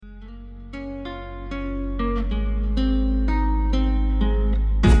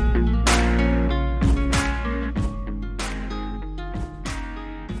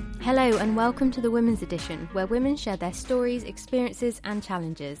and welcome to the Women's Edition, where women share their stories, experiences and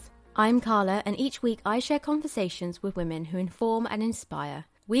challenges. I'm Carla, and each week I share conversations with women who inform and inspire.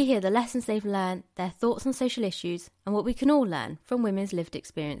 We hear the lessons they've learned, their thoughts on social issues, and what we can all learn from women's lived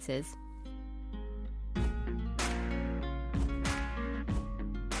experiences.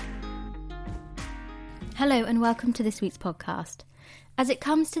 Hello and welcome to this week's podcast. As it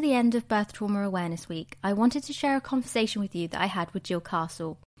comes to the end of Birth Trauma Awareness Week, I wanted to share a conversation with you that I had with Gill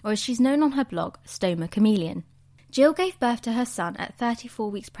Castle, or as she's known on her blog, Stoma Chameleon. Gill gave birth to her son at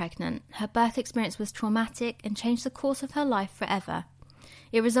 34 weeks pregnant. Her birth experience was traumatic and changed the course of her life forever.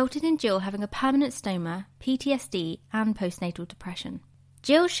 It resulted in Gill having a permanent stoma, PTSD and postnatal depression.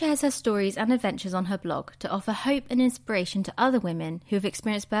 Gill shares her stories and adventures on her blog to offer hope and inspiration to other women who have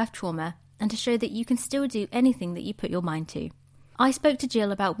experienced birth trauma and to show that you can still do anything that you put your mind to. I spoke to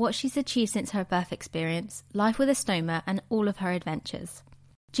Gill about what she's achieved since her birth experience, life with a stoma and all of her adventures.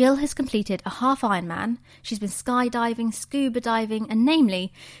 Gill has completed a half Ironman, she's been skydiving, scuba diving, and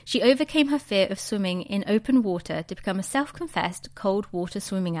namely, she overcame her fear of swimming in open water to become a self-confessed cold water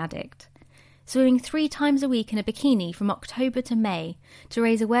swimming addict. Swimming 3 times a week in a bikini from October to May to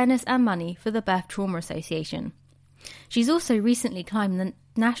raise awareness and money for the Birth Trauma Association. She's also recently climbed the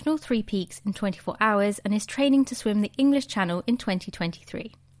National 3 Peaks in 24 hours and is training to swim the English Channel in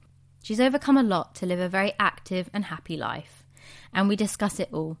 2023. She's overcome a lot to live a very active and happy life. And we discuss it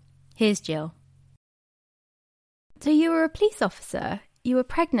all. Here's Gill. So you were a police officer, you were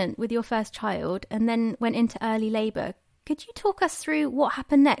pregnant with your first child and then went into early labour. Could you talk us through what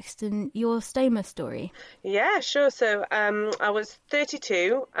happened next and your stoma story? Yeah, sure. So I was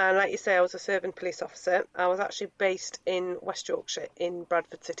 32 and like you say, I was a serving police officer. I was actually based in West Yorkshire in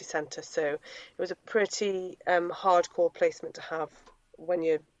Bradford city centre. So it was a pretty hardcore placement to have when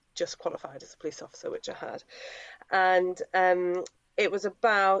you're just qualified as a police officer, which I had. And it was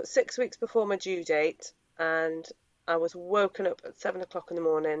about 6 weeks before my due date and I was woken up at 7 o'clock in the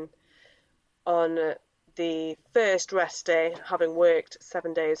morning on the first rest day, having worked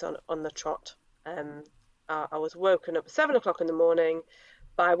 7 days on the trot. I was woken up at 7 o'clock in the morning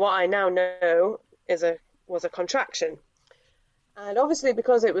by what I now know was a contraction. And obviously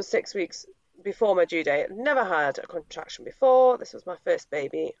because it was 6 weeks before my due date, I'd never had a contraction before. This was my first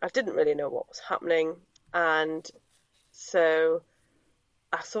baby. I didn't really know what was happening. And so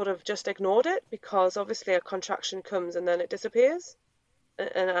I sort of just ignored it because obviously a contraction comes and then it disappears.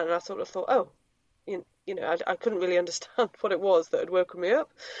 And I sort of thought, oh, you know, I couldn't really understand what it was that had woken me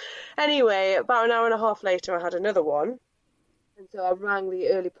up. Anyway, about an hour and a half later, I had another one. And so I rang the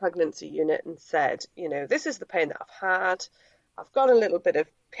early pregnancy unit and said, you know, this is the pain that I've had. I've got a little bit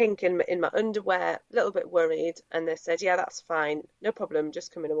of pink in my underwear, a little bit worried. And they said, yeah, that's fine. No problem.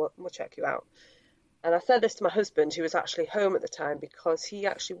 Just come in and we'll check you out. And I said this to my husband, who was actually home at the time, because he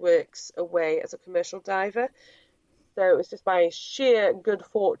actually works away as a commercial diver. So it was just by sheer good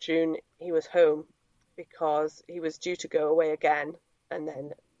fortune he was home, because he was due to go away again and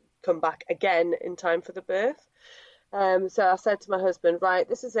then come back again in time for the birth. So I said to my husband, right,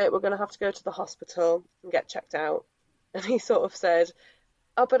 this is it. We're going to have to go to the hospital and get checked out. And he sort of said,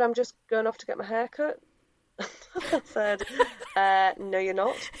 oh, but I'm just going off to get my hair cut. I said, no, you're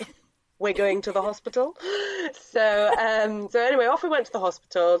not. We're going to the hospital. So anyway, off we went to the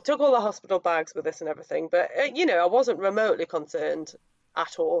hospital, took all the hospital bags with us and everything. But, you know, I wasn't remotely concerned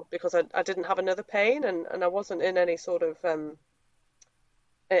at all because I didn't have another pain and I wasn't in any sort of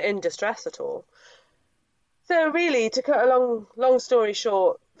in distress at all. So really, to cut a long story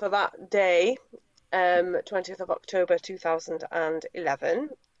short, for that day, 20th of October 2011,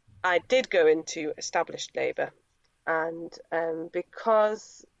 I did go into established labour. And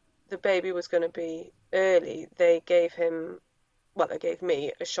because the baby was going to be early, they gave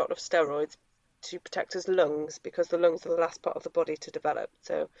me a shot of steroids to protect his lungs, because the lungs are the last part of the body to develop.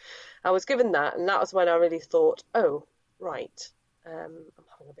 So I was given that, and that was when I really thought, oh, right, I'm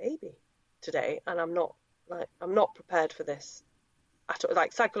having a baby today, and I'm not prepared for this at all.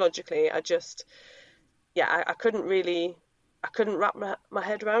 Like psychologically, I couldn't wrap my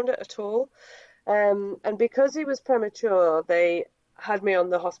head around it at all. And because he was premature, they had me on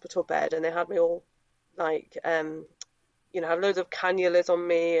the hospital bed, and they had me all like, have loads of cannulas on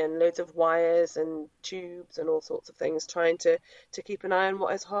me and loads of wires and tubes and all sorts of things, trying to keep an eye on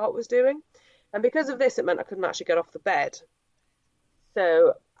what his heart was doing. And because of this, it meant I couldn't actually get off the bed.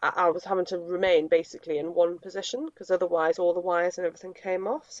 So I was having to remain basically in one position, because otherwise all the wires and everything came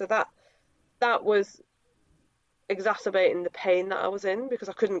off. So that was exacerbating the pain that I was in, because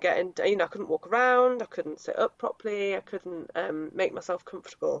I couldn't get in, I couldn't walk around, I couldn't sit up properly, I couldn't make myself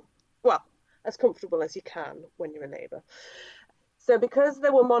comfortable. Well, as comfortable as you can when you're in labour. So So because they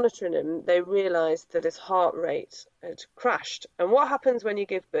were monitoring him, they realised that his heart rate had crashed. And what happens when you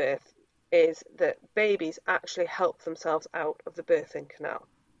give birth is that babies actually help themselves out of the birthing canal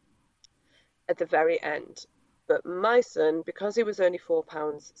at the very end. But my son, because he was only 4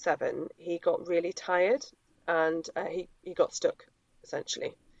 pounds 7, he got really tired and he got stuck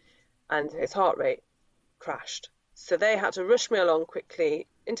essentially, and his heart rate crashed. So they had to rush me along quickly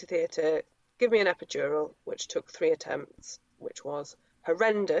into theatre, give me an epidural, which took 3 attempts, which was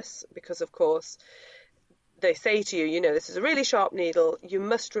horrendous because, of course, they say to you, this is a really sharp needle, you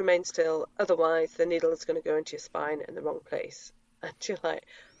must remain still, otherwise the needle is going to go into your spine in the wrong place. And you're like,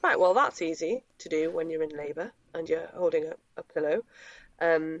 right, well, that's easy to do when you're in labour and you're holding a pillow.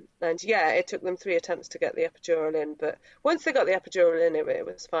 And yeah, it took them 3 attempts to get the epidural in, but once they got the epidural in, it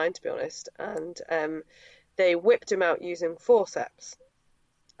was fine, to be honest. And they whipped him out using forceps.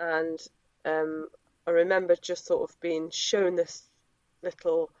 And I remember just sort of being shown this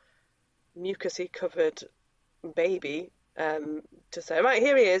little mucousy covered baby to say, right,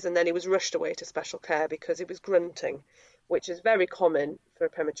 here he is. And then he was rushed away to special care because he was grunting, which is very common for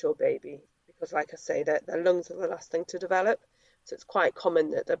a premature baby because, like I say, their lungs are the last thing to develop. So it's quite common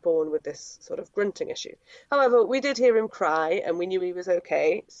that they're born with this sort of grunting issue. However, we did hear him cry and we knew he was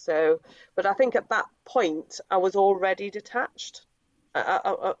okay. But I think at that point I was already detached.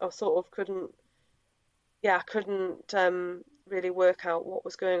 I sort of couldn't really work out what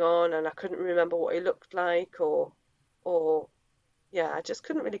was going on, and I couldn't remember what he looked like or I just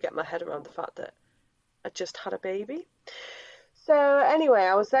couldn't really get my head around the fact that I just had a baby. So anyway,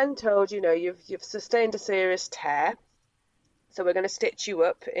 I was then told, you've sustained a serious tear. So we're going to stitch you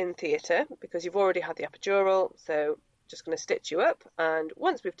up in theatre because you've already had the epidural. So just going to stitch you up. And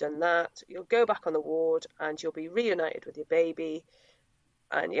once we've done that, you'll go back on the ward and you'll be reunited with your baby.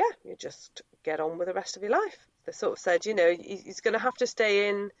 And yeah, you just get on with the rest of your life. They sort of said, he's going to have to stay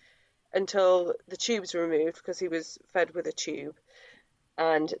in until the tubes are removed because he was fed with a tube.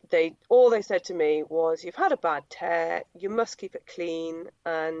 And all they said to me was, you've had a bad tear, you must keep it clean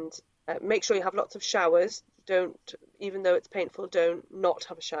and make sure you have lots of showers. Don't, even though it's painful, don't not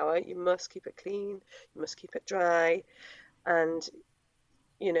have a shower. You must keep it clean. You must keep it dry. And,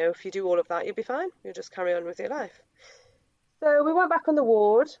 if you do all of that, you'll be fine. You'll just carry on with your life. So we went back on the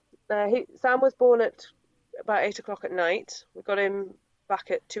ward. Sam was born at about 8 o'clock at night. We got him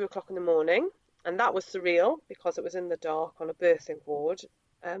back at 2 o'clock in the morning. And that was surreal because it was in the dark on a birthing ward.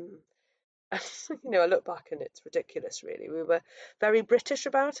 I look back and it's ridiculous, really. We were very British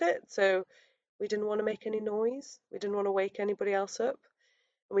about it. So we didn't want to make any noise. We didn't want to wake anybody else up.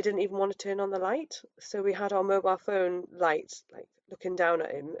 And we didn't even want to turn on the light. So we had our mobile phone light, like looking down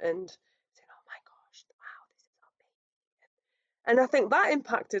at him and saying, oh my gosh, wow, this is our baby. And I think that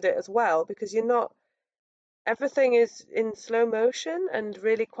impacted it as well because everything is in slow motion and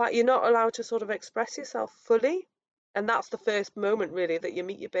really quiet. You're not allowed to sort of express yourself fully. And that's the first moment really that you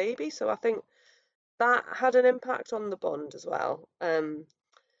meet your baby. So I think that had an impact on the bond as well.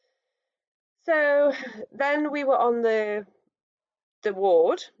 So then we were on the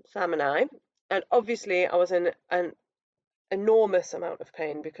ward, Sam and I, and obviously I was in an enormous amount of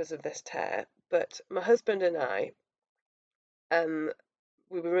pain because of this tear. But my husband and I,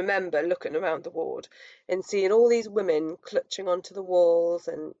 we remember looking around the ward and seeing all these women clutching onto the walls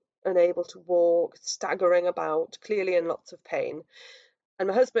and unable to walk, staggering about, clearly in lots of pain. And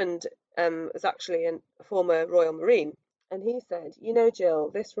my husband is actually a former Royal Marine, and he said,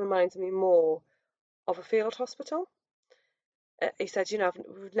 Jill, this reminds me more of a field hospital. He said,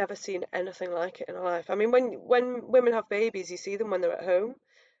 we've never seen anything like it in our life. I mean, when women have babies, you see them when they're at home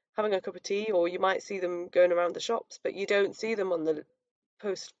having a cup of tea, or you might see them going around the shops, but you don't see them on the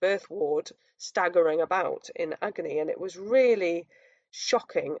post-birth ward staggering about in agony. And it was really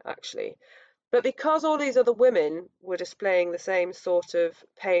shocking, actually. But because all these other women were displaying the same sort of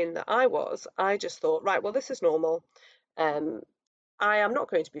pain that I was, I just thought, right, well, this is normal. I am not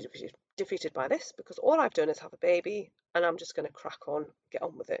going to be defeated by this because all I've done is have a baby and I'm just going to crack on, get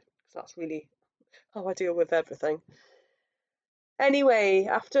on with it. Because that's really how I deal with everything. Anyway,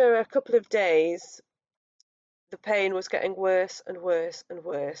 after a couple of days, the pain was getting worse and worse and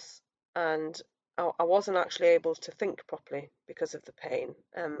worse. And I wasn't actually able to think properly because of the pain.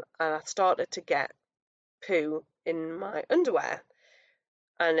 And I started to get poo in my underwear.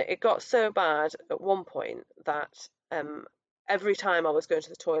 And it got so bad at one point that every time I was going to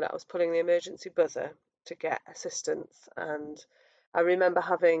the toilet, I was pulling the emergency buzzer to get assistance. And I remember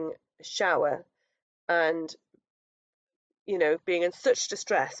having a shower and, being in such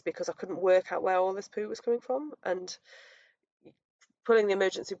distress because I couldn't work out where all this poo was coming from. And pulling the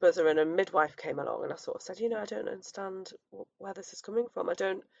emergency buzzer, and a midwife came along, and I sort of said, I don't understand where this is coming from.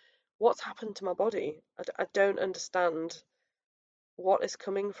 What's happened to my body? I don't understand what is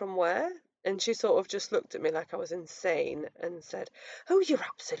coming from where. And she sort of just looked at me like I was insane and said, "Oh, you're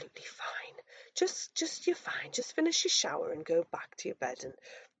absolutely fine. Just you're fine. Just finish your shower and go back to your bed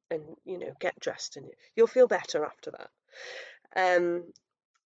and get dressed, and you'll feel better after that."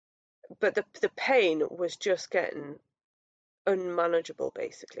 But the pain was just getting unmanageable,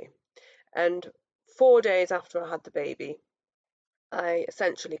 basically. And 4 days after I had the baby, I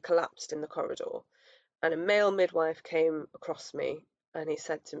essentially collapsed in the corridor, and a male midwife came across me, and he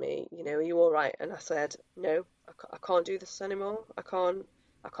said to me, "Are you all right?" And I said, "No, I can't do this anymore. I can't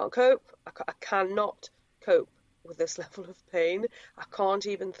cope. I cannot cope with this level of pain. I can't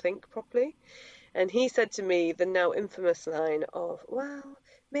even think properly." And he said to me the now infamous line of, "Well,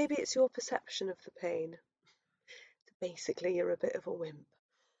 maybe it's your perception of the pain. Basically, you're a bit of a wimp."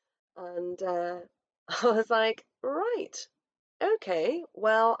 And I was like, "Right, okay,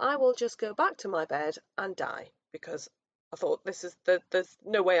 well, I will just go back to my bed and die," because I thought there's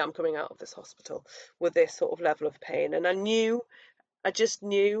no way I'm coming out of this hospital with this sort of level of pain. And I just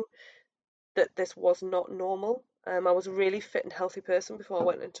knew that this was not normal. I was a really fit and healthy person before I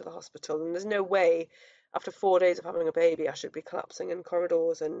went into the hospital, and there's no way after 4 days of having a baby I should be collapsing in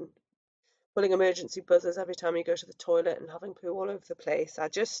corridors and pulling emergency buzzers every time you go to the toilet and having poo all over the place.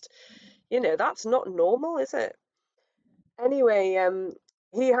 That's not normal, is it? Anyway,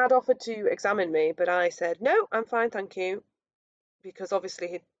 he had offered to examine me, but I said, "No, I'm fine, thank you," because obviously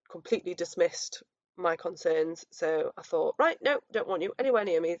he'd completely dismissed my concerns. So I thought, right, no, don't want you anywhere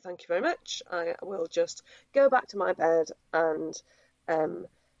near me, thank you very much. I will just go back to my bed and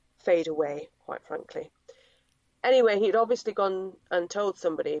fade away, quite frankly. Anyway, he'd obviously gone and told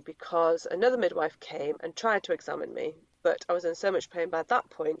somebody, because another midwife came and tried to examine me, but I was in so much pain by that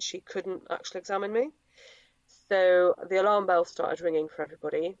point she couldn't actually examine me. So the alarm bell started ringing for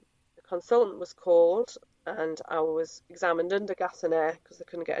everybody. The consultant was called, and I was examined under gas and air because they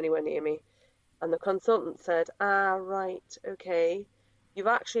couldn't get anywhere near me. And the consultant said, right, okay, you've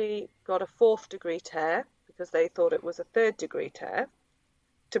actually got a 4th-degree tear, because they thought it was a 3rd-degree tear.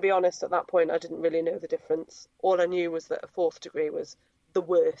 To be honest, at that point, I didn't really know the difference. All I knew was that a 4th degree was the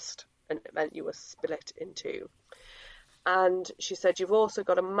worst, and it meant you were split in two. And she said, you've also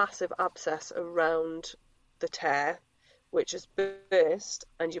got a massive abscess around the tear, which has burst,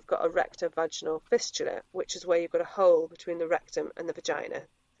 and you've got a rectovaginal fistula, which is where you've got a hole between the rectum and the vagina,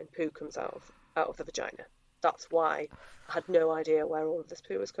 and poo comes out of the vagina. That's why I had no idea where all of this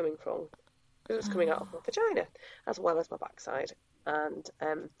poo was coming from. It was coming out of my vagina, as well as my backside. And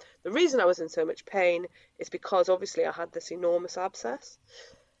the reason I was in so much pain is because obviously I had this enormous abscess.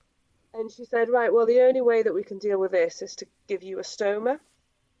 And she said, right, well, the only way that we can deal with this is to give you a stoma,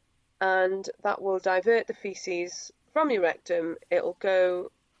 and that will divert the feces from your rectum. It'll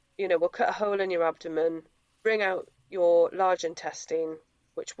go, we'll cut a hole in your abdomen, bring out your large intestine,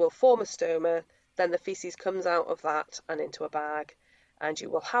 which will form a stoma. Then the feces comes out of that and into a bag, and you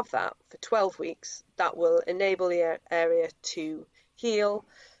will have that for 12 weeks. That will enable the area to heal,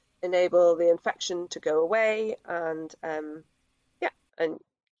 enable the infection to go away, and and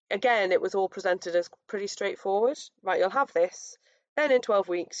again, it was all presented as pretty straightforward. Right, you'll have this, then in 12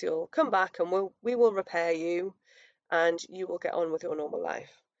 weeks you'll come back and we will repair you, and you will get on with your normal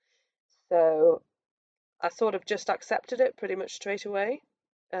life. So I sort of just accepted it pretty much straight away,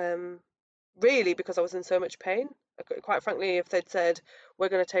 really because I was in so much pain. Quite frankly, if they'd said, we're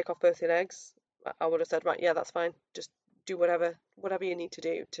going to take off both your legs, I would have said, right, yeah, that's fine. Just do whatever you need to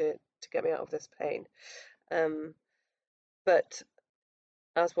do to get me out of this pain. But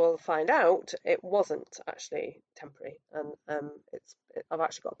as we'll find out, it wasn't actually temporary, and I've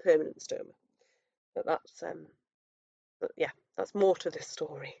actually got a permanent stoma. But that's more to this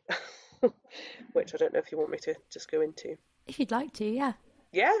story, which I don't know if you want me to just go into. If you'd like to, yeah.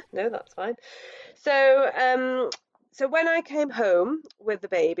 Yeah, no, that's fine. So when I came home with the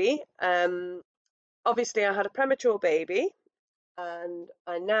baby, obviously I had a premature baby, and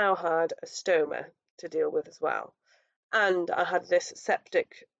I now had a stoma to deal with as well. And I had this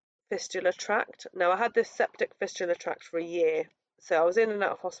septic fistula tract. Now, I had this septic fistula tract for a year. So I was in and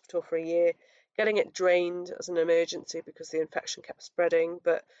out of hospital for a year, getting it drained as an emergency because the infection kept spreading.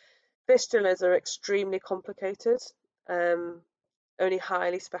 But fistulas are extremely complicated. Only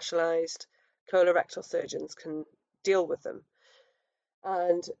highly specialised colorectal surgeons can deal with them.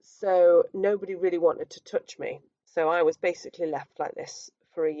 And so nobody really wanted to touch me. So I was basically left like this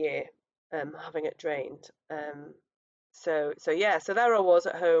for a year, having it drained. So there I was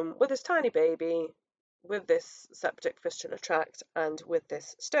at home with this tiny baby, with this septic fistula tract and with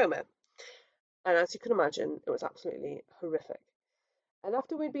this stoma. And as you can imagine, it was absolutely horrific. And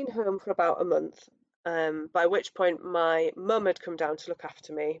after we'd been home for about a month, by which point my mum had come down to look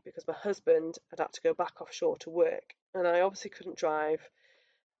after me because my husband had to go back offshore to work, and I obviously couldn't drive.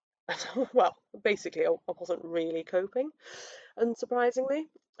 Well, basically, I wasn't really coping, unsurprisingly.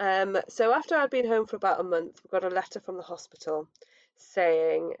 So after I'd been home for about a month, we got a letter from the hospital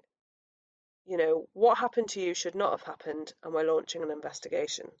saying, what happened to you should not have happened, and we're launching an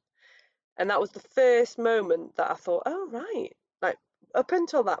investigation. And that was the first moment that I thought, oh, right. Like, up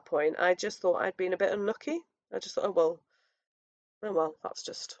until that point, I just thought I'd been a bit unlucky. I just thought, oh well,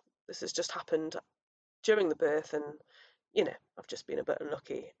 this has just happened during the birth, and, I've just been a bit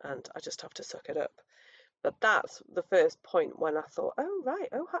unlucky, and I just have to suck it up. But that's the first point when I thought, oh, right,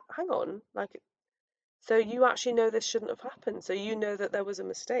 hang on. Like, so you actually know this shouldn't have happened. So you know that there was a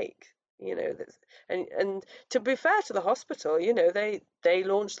mistake, and to be fair to the hospital, they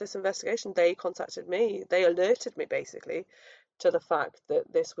launched this investigation. They contacted me. They alerted me basically to the fact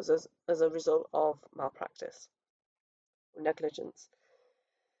that this was as a result of malpractice, negligence.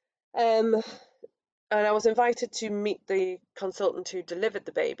 And I was invited to meet the consultant who delivered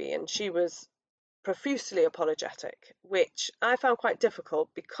the baby, and she was profusely apologetic, which I found quite difficult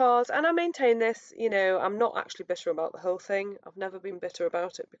because, and I maintain this, I'm not actually bitter about the whole thing. I've never been bitter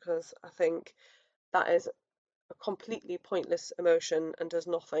about it because I think that is a completely pointless emotion and does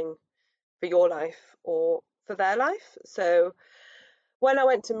nothing for your life or for their life. So when I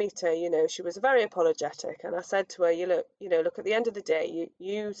went to meet her, she was very apologetic, and I said to her, look, at the end of the day,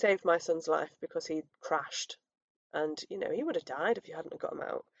 you saved my son's life because he crashed, and he would have died if you hadn't got him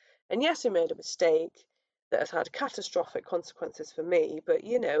out. And yes, he made a mistake that has had catastrophic consequences for me, but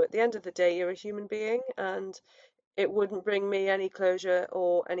at the end of the day, you're a human being, and it wouldn't bring me any closure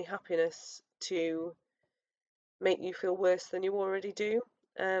or any happiness to make you feel worse than you already do.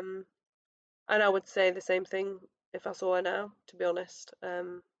 And I would say the same thing if I saw her now, to be honest.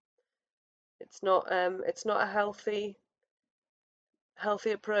 It's not a healthy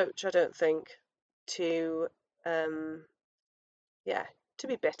approach, I don't think, to yeah, to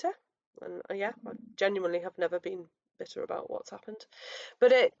be bitter. And yeah, I genuinely have never been bitter about what's happened.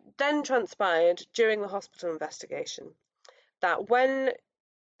 But it then transpired during the hospital investigation that when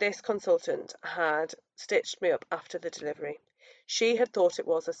this consultant had stitched me up after the delivery, she had thought it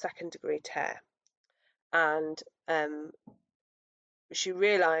was a second-degree tear. And she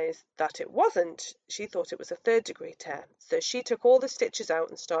realised that it wasn't. She thought it was a third-degree tear. So she took all the stitches out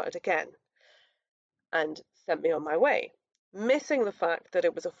and started again and sent me on my way, missing the fact that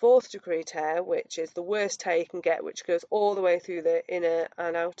it was a fourth-degree tear, which is the worst tear you can get, which goes all the way through the inner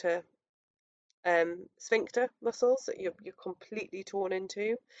and outer sphincter muscles that you're completely torn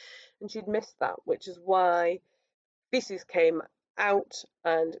into. And she'd missed that, which is why feces came out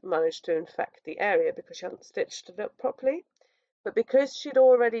and managed to infect the area because she hadn't stitched it up properly. But because she'd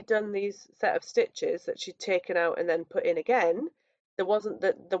already done these set of stitches that she'd taken out and then put in again, there wasn't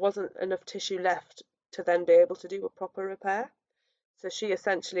enough tissue left to then be able to do a proper repair. So she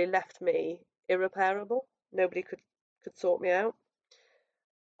essentially left me irreparable. Nobody could sort me out.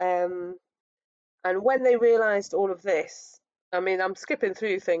 And when they realised all of this, I mean, I'm skipping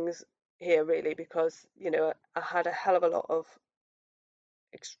through things here really because, I had a hell of a lot of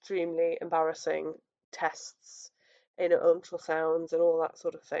extremely embarrassing tests, ultrasounds and all that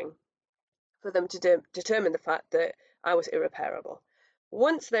sort of thing, for them to determine the fact that I was irreparable.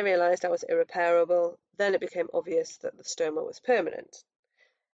 Once they realised I was irreparable, then it became obvious that the stoma was permanent.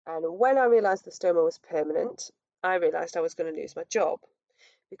 And when I realised the stoma was permanent, I realised I was going to lose my job.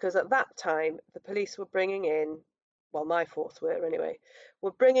 Because at that time, the police were bringing in, well, my force were anyway,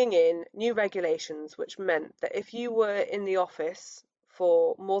 were bringing in new regulations, which meant that if you were in the office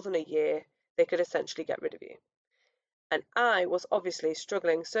for more than a year, they could essentially get rid of you. And I was obviously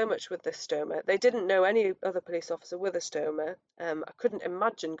struggling so much with this stoma. They didn't know any other police officer with a stoma. I couldn't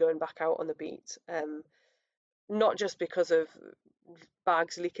imagine going back out on the beat, not just because of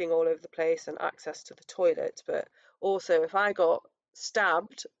bags leaking all over the place and access to the toilet, but also if I got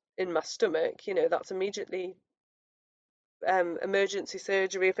stabbed in my stomach, that's immediately emergency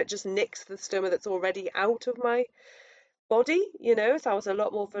surgery if it just nicks the stoma that's already out of my body, so I was a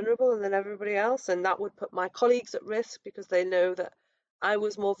lot more vulnerable than everybody else, and that would put my colleagues at risk because they know that I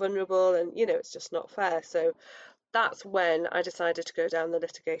was more vulnerable, and it's just not fair. So that's when I decided to go down the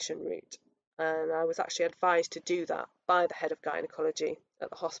litigation route, and I was actually advised to do that by the head of gynecology at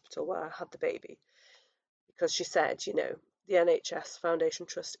the hospital where I had the baby, because she said, the NHS Foundation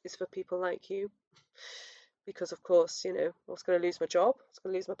Trust is for people like you. because of course, I was going to lose my job, I was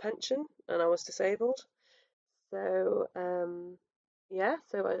going to lose my pension, and I was disabled. So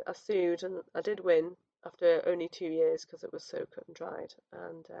I sued, and I did win after only 2 years because it was so cut and dried.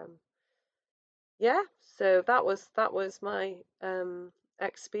 And so that was my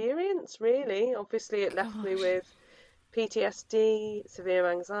experience really. Obviously, it left me Gosh, with PTSD, severe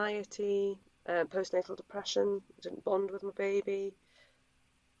anxiety, postnatal depression. I didn't bond with my baby.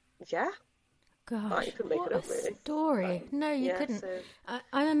 Yeah, you gosh, couldn't make it what a up really. story. No, you Yeah, couldn't. so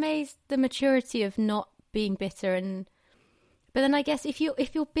I'm amazed the maturity of not being bitter and. But then I guess if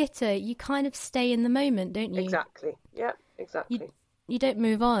you're bitter, you kind of stay in the moment, don't you? exactly. Yeah, You exactly. you don't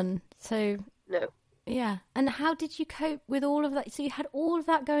move on. So No. yeah. And how did you cope with all of that? So you had all of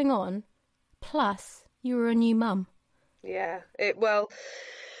that going on, plus you were a new mum. Yeah.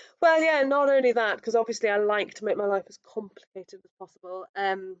 Yeah, not only that, because obviously I like to make my life as complicated as possible.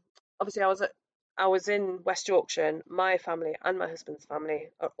 Obviously I was in West Yorkshire, and my family and my husband's family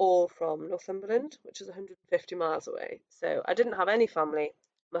are all from Northumberland, which is 150 miles away. So I didn't have any family.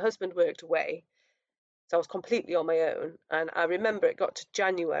 My husband worked away, so I was completely on my own. And I remember it got to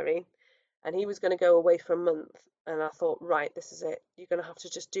January, and he was going to go away for a month, and I thought, right, this is it. You're going to have to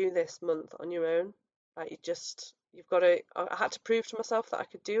just do this month on your own. Like you've got to. I had to prove to myself that I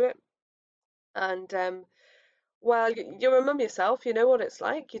could do it. And well, you're a mum yourself. You know what it's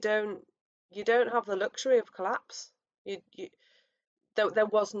like. You don't have the luxury of collapse. There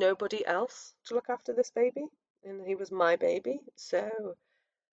was nobody else to look after this baby, and he was my baby. So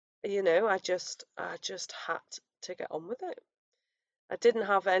I just had to get on with it. I didn't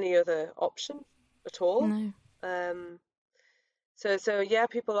have any other option at all. No, Um, so yeah,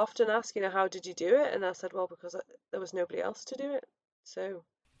 people often ask, how did you do it? And I said, well, because there was nobody else to do it. So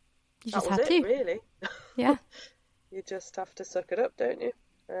you that just was had it, to. really. Yeah, You just have to suck it up, don't you?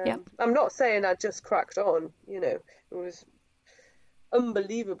 yep. I'm not saying I just cracked on. It was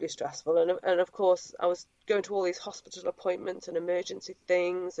unbelievably stressful, and of course I was going to all these hospital appointments and emergency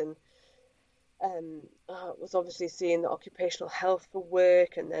things, and was obviously seeing the occupational health for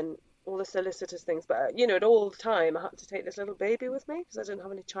work, and then all the solicitors things. But at all the time, I had to take this little baby with me because I didn't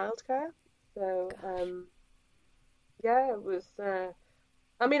have any childcare. So Gosh. yeah, it was.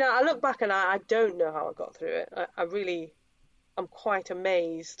 I mean, I look back and I don't know how I got through it. I really, I'm quite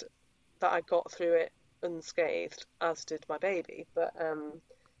amazed that I got through it unscathed, as did my baby. But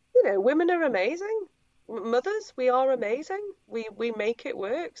women are amazing. Mothers, we are amazing. We make it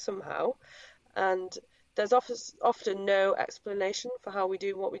work somehow, and there's often no explanation for how we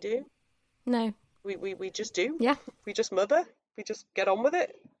do what we do. No. We just do. Yeah. We just mother. We just get on with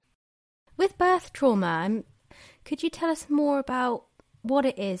it. With birth trauma, could you tell us more about what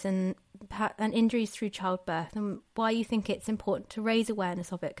it is and injuries through childbirth and why you think it's important to raise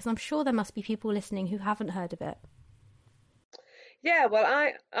awareness of it? Because I'm sure there must be people listening who haven't heard of it. Yeah,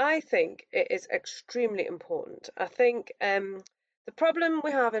 well, I think it is extremely important. I think the problem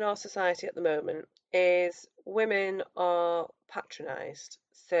we have in our society at the moment is women are patronised.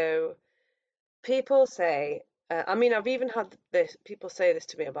 So people say, I mean, I've even had this, people say this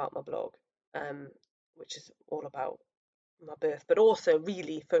to me about my blog, um, which is all about my birth, but also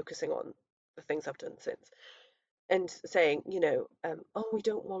really focusing on the things I've done since, and saying, oh, we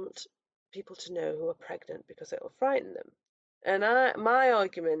don't want people to know who are pregnant because it will frighten them. And my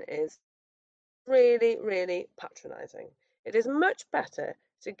argument is really, really patronising. It is much better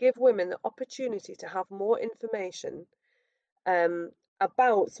to give women the opportunity to have more information um,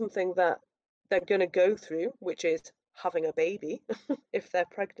 about something that they're going to go through, which is having a baby if they're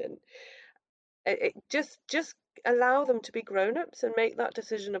pregnant. It just allow them to be grown-ups and make that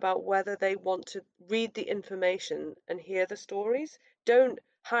decision about whether they want to read the information and hear the stories. Don't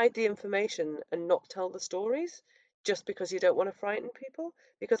hide the information and not tell the stories just because you don't want to frighten people,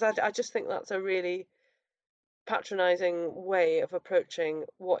 because I just think that's a really patronizing way of approaching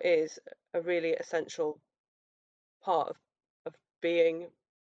what is a really essential part of being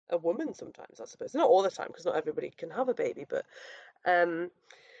a woman sometimes, I suppose. Not all the time, because not everybody can have a baby, but um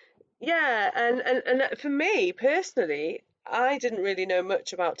yeah, and for me personally, I didn't really know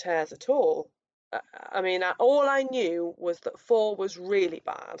much about tears at all. I mean, all I knew was that 4 was really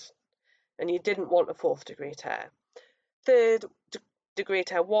bad, and you didn't want a fourth degree tear. Third degree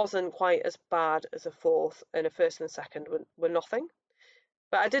tear wasn't quite as bad as a fourth, and a first and a second were nothing.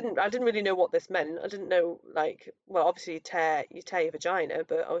 But I didn't really know what this meant. I didn't know, like, well, obviously you tear your vagina,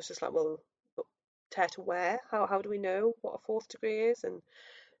 but I was just like, well, but tear to where? How do we know what a fourth degree is? And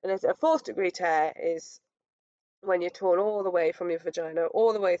a fourth degree tear is when you're torn all the way from your vagina,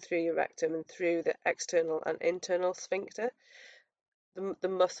 all the way through your rectum and through the external and internal sphincter, the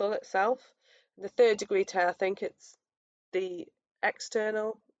muscle itself. the third degree tear, I think it's the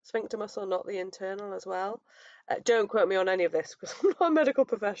external sphincter muscle, not the internal as well. Don't quote me on any of this because I'm not a medical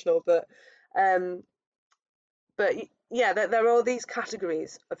professional, um, but yeah, there are all these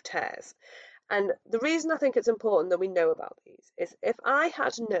categories of tears. And the reason I think it's important that we know about these is if I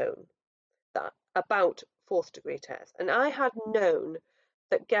had known that about fourth degree tears, and I had known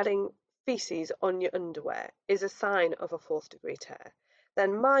that getting feces on your underwear is a sign of a fourth degree tear,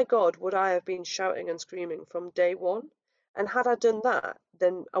 then my God, would I have been shouting and screaming from day one. And had I done that,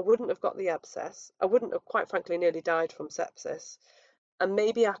 then I wouldn't have got the abscess. I wouldn't have, quite frankly, nearly died from sepsis. And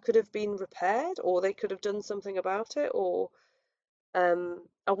maybe I could have been repaired, or they could have done something about it, or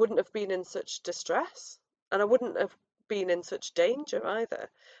I wouldn't have been in such distress, and I wouldn't have been in such danger either.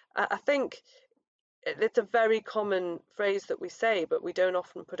 I think it's a very common phrase that we say, but we don't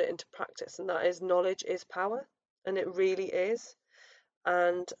often put it into practice, and that is knowledge is power, and it really is.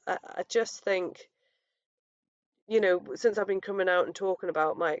 And I just think, since I've been coming out and talking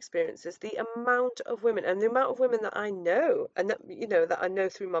about my experiences, the amount of women and the amount of women that I know, and that I know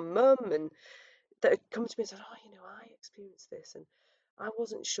through my mum, and that had come to me and said, oh, I experienced this, and I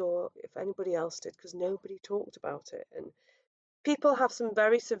wasn't sure if anybody else did because nobody talked about it. And people have some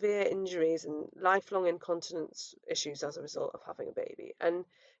very severe injuries and lifelong incontinence issues as a result of having a baby. And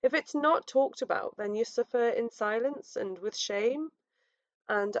if it's not talked about, then you suffer in silence and with shame.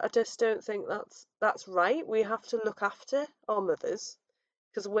 And I just don't think that's right. We have to look after our mothers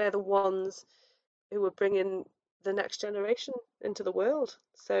because we're the ones who are bringing the next generation into the world.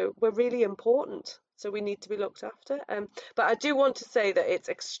 So we're really important. So we need to be looked after. But I do want to say that it's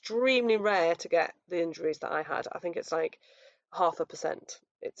extremely rare to get the injuries that I had. I think it's like 0.5%.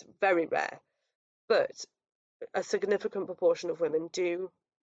 It's very rare. But a significant proportion of women do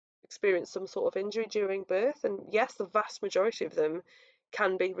experience some sort of injury during birth. And yes, the vast majority of them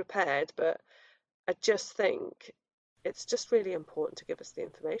can be repaired. But I just think it's just really important to give us the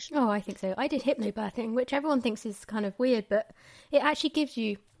information. Oh, I think so. I did hypnobirthing, which everyone thinks is kind of weird, but it actually gives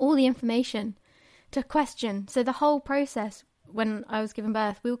you all the information to question. So the whole process, when I was giving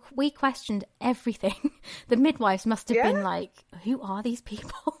birth, we questioned everything. The midwives must have been like, who are these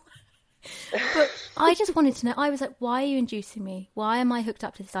people? But I just wanted to know. I was like, why are you inducing me? Why am I hooked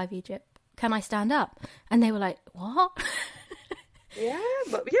up to this IV drip? Can I stand up? And they were like, what?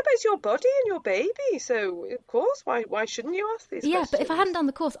 But it's your body and your baby, so of course, why shouldn't you ask these questions? Yeah, but if I hadn't done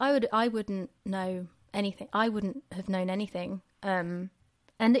the course, I wouldn't know anything. I wouldn't have known anything. And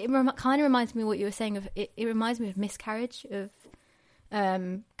it kind of reminds me of what you were saying. It reminds me of miscarriage, of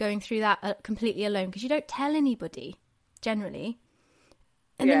going through that completely alone, because you don't tell anybody generally,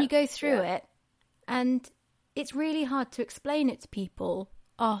 and then you go through it, and it's really hard to explain it to people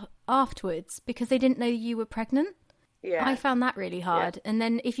afterwards because they didn't know you were pregnant. Yeah. I found that really hard. Yeah. And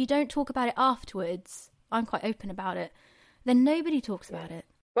then if you don't talk about it afterwards, I'm quite open about it, then nobody talks about it.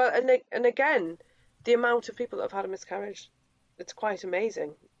 Well, and again, the amount of people that have had a miscarriage, it's quite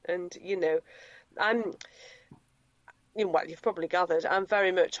amazing. And, well, you've probably gathered, I'm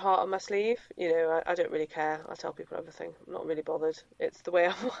very much heart on my sleeve. I don't really care. I tell people everything. I'm not really bothered. It's the way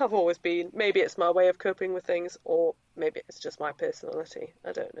I've always been. Maybe it's my way of coping with things, or maybe it's just my personality.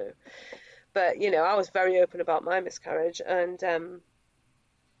 I don't know. But, I was very open about my miscarriage, and, the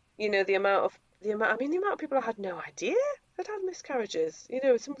amount of people I had no idea had had miscarriages,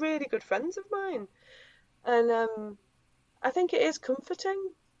 some really good friends of mine. And I think it is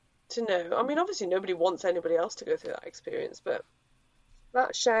comforting to know. I mean, obviously nobody wants anybody else to go through that experience, but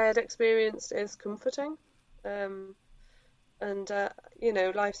that shared experience is comforting.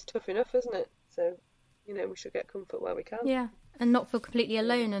 Life's tough enough, isn't it? So, we should get comfort where we can. Yeah, and not feel completely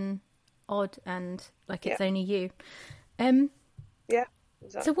alone and odd and like it's only you. Yeah,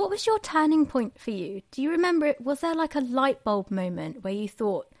 exactly. So what was your turning point for you? Do you remember it? Was there like a light bulb moment where you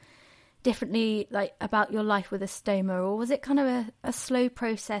thought differently, like, about your life with a stoma, or was it kind of a slow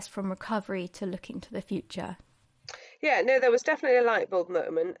process from recovery to looking to the future? Yeah, no, there was definitely a light bulb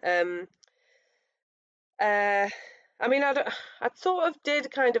moment. I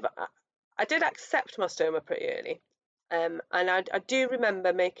did accept my stoma pretty early. And I do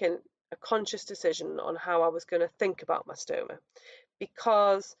remember making a conscious decision on how I was going to think about my stoma,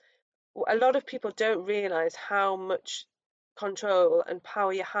 because a lot of people don't realise how much control and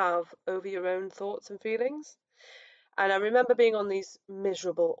power you have over your own thoughts and feelings. And I remember being on these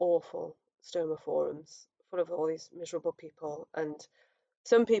miserable, awful stoma forums full of all these miserable people, and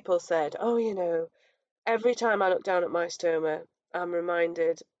some people said, oh, every time I look down at my stoma, I'm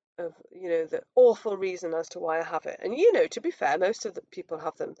reminded of, the awful reason as to why I have it. And, to be fair, most of the people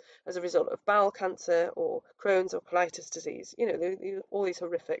have them as a result of bowel cancer or Crohn's or colitis disease, all these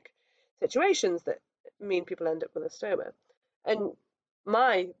horrific situations that mean people end up with a stoma. And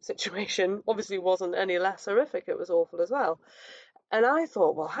my situation obviously wasn't any less horrific, it was awful as well. And I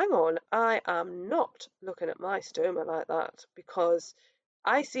thought, well, hang on, I am not looking at my stoma like that, because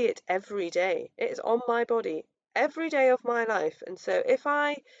I see it every day. It is on my body every day of my life. And so if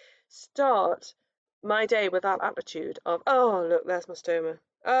I start my day with that attitude of, oh, look, there's my stoma.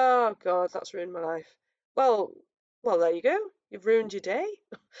 Oh, God, that's ruined my life. Well, there you go. You've ruined your day.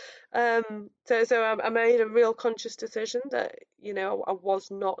 So I made a real conscious decision that, I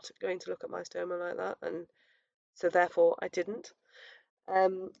was not going to look at my stoma like that. And so therefore I didn't.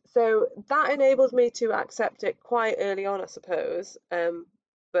 So that enabled me to accept it quite early on, I suppose.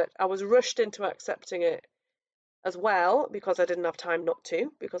 But I was rushed into accepting it as well because I didn't have time not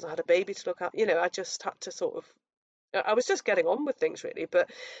to, because I had a baby to look at. I just had to I was just getting on with things really. But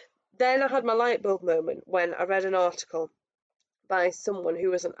then I had my light bulb moment when I read an article by someone who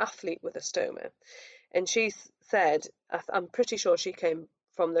was an athlete with a stoma. And she said, I'm pretty sure she came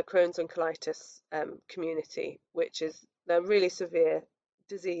from the Crohn's and colitis community, which is, they're really severe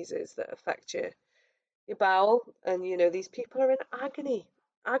diseases that affect your bowel. And, these people are in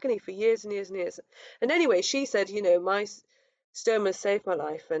agony for years and years and years. And anyway, she said, my stoma saved my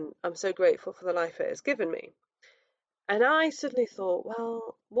life and I'm so grateful for the life it has given me. And I suddenly thought,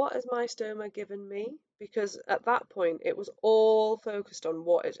 well, what has my stoma given me? Because at that point, it was all focused on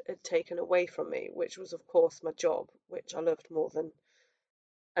what it had taken away from me, which was, of course, my job, which I loved more than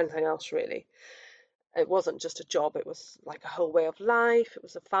anything else, really. It wasn't just a job, it was like a whole way of life, it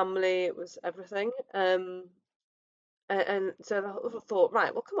was a family, it was everything. And so I thought,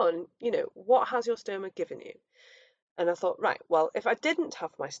 right, well, come on, what has your stoma given you? And I thought, right, well, if I didn't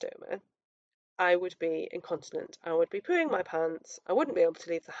have my stoma, I would be incontinent. I would be pooing my pants. I wouldn't be able to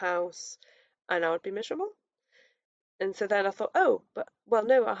leave the house, and I would be miserable. And so then I thought, oh, well,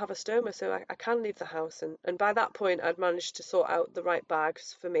 no, I have a stoma, so I can leave the house. And by that point, I'd managed to sort out the right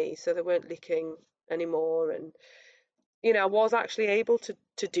bags for me, so they weren't leaking anymore. And I was actually able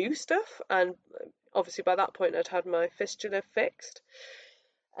to do stuff. And obviously, by that point, I'd had my fistula fixed.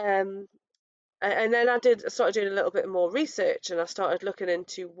 Um, and then I started doing a little bit more research, and I started looking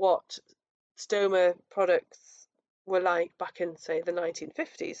into what stoma products were like back in, say, the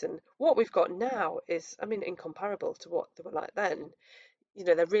 1950s. And what we've got now is, I mean, incomparable to what they were like then.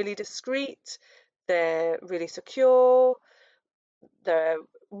 They're really discreet, they're really secure, they're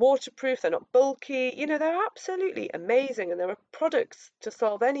waterproof, they're not bulky. They're absolutely amazing. And there are products to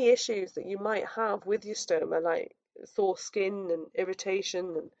solve any issues that you might have with your stoma, like sore skin and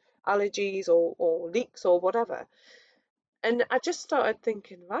irritation and allergies or leaks or whatever. And I just started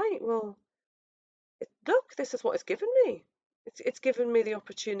thinking, right, well, look, this is what it's given me. It's given me the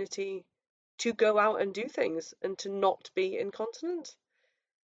opportunity to go out and do things and to not be incontinent.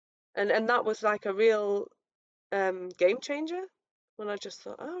 And that was like a real game changer when I just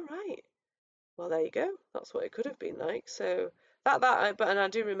thought, oh right, well there you go. That's what it could have been like. So and I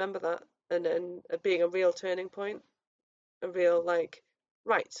do remember that, and then being a real turning point, a real like,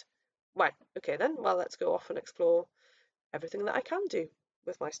 right, okay then, well let's go off and explore everything that I can do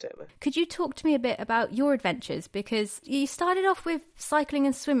with my stoma. Could you talk to me a bit about your adventures? Because you started off with cycling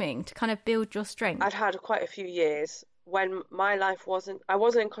and swimming to kind of build your strength. I'd had quite a few years when I wasn't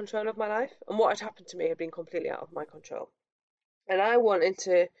in control of my life, and what had happened to me had been completely out of my control. And I wanted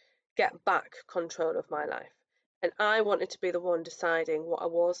to get back control of my life. And I wanted to be the one deciding what I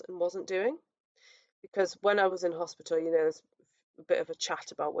was and wasn't doing. Because when I was in hospital, there's a bit of a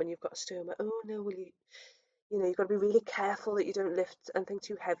chat about when you've got a stoma. Oh no, you've got to be really careful that you don't lift anything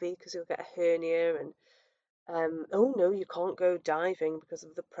too heavy because you'll get a hernia. And oh no, you can't go diving because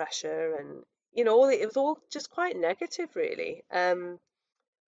of the pressure. And it was all just quite negative, really. And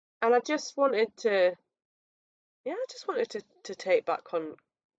I just wanted to take back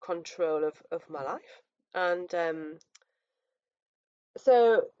control of my life. And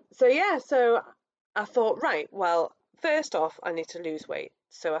so I thought, right, well, first off, I need to lose weight.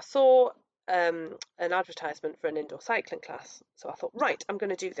 So I saw an advertisement for an indoor cycling class. So I thought, right, I'm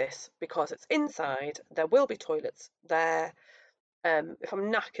going to do this because it's inside. There will be toilets there. If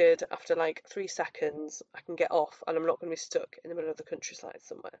I'm knackered after like 3 seconds, I can get off and I'm not going to be stuck in the middle of the countryside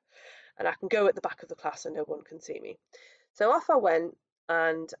somewhere. And I can go at the back of the class and no one can see me. So off I went,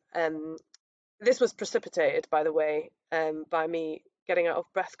 and this was precipitated, by the way, by me getting out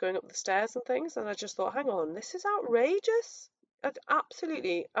of breath going up the stairs and things. And I just thought, hang on, this is outrageous.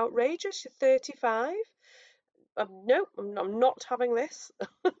 Absolutely outrageous. You're 35. No, I'm not having this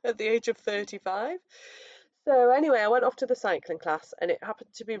at the age of 35. So anyway, I went off to the cycling class, and it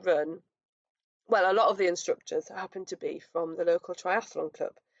happened to be run. Well, a lot of the instructors happened to be from the local triathlon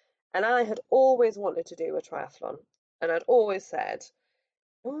club. And I had always wanted to do a triathlon, and I'd always said,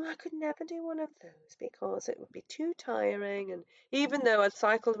 oh, I could never do one of those because it would be too tiring. And even though I'd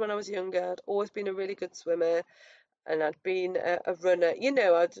cycled when I was younger, I'd always been a really good swimmer, and I'd been a runner. You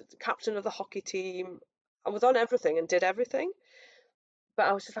know, I'd captain of the hockey team. I was on everything and did everything. But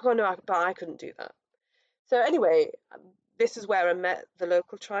I was just like, oh no, but I couldn't do that. So anyway, this is where I met the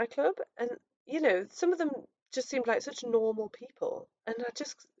local tri club, and some of them just seemed like such normal people, and I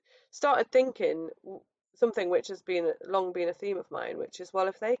just started thinking something which has been long been a theme of mine, which is, well,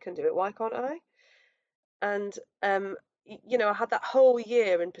 if they can do it, why can't I? And I had that whole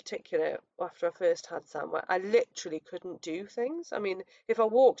year in particular after I first had Sam, where I literally couldn't do things. I mean, if I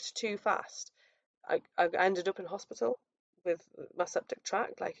walked too fast, I ended up in hospital with my septic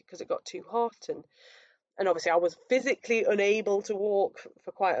tract, like because it got too hot, and obviously I was physically unable to walk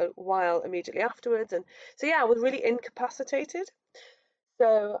for quite a while immediately afterwards, and so yeah, I was really incapacitated.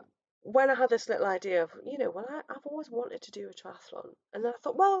 So when I had this little idea of, well, I've always wanted to do a triathlon, and then I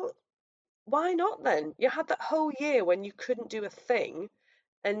thought, well, why not then? You had that whole year when you couldn't do a thing,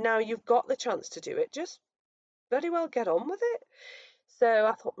 and now you've got the chance to do it. Just very well get on with it. So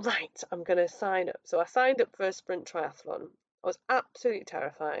I thought, right, I'm going to sign up. So I signed up for a sprint triathlon. I was absolutely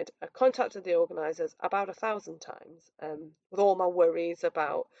terrified. I contacted the organisers about 1,000 times, with all my worries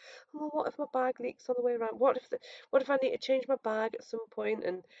about, oh, what if my bag leaks on the way around? What if I need to change my bag at some point?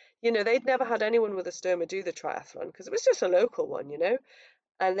 And they'd never had anyone with a stoma do the triathlon because it was just a local one.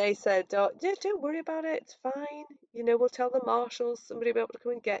 And they said, oh, yeah, don't worry about it. It's fine. We'll tell the marshals. Somebody will be able to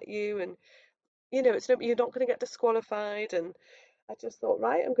come and get you. And you're not going to get disqualified. And I just thought,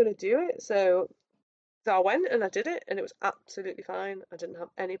 right, I'm going to do it. So I went and I did it, and it was absolutely fine. I didn't have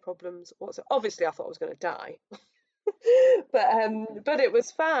any problems whatsoever. Obviously, I thought I was going to die, but it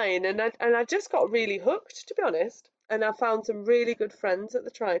was fine, and I just got really hooked, to be honest. And I found some really good friends at the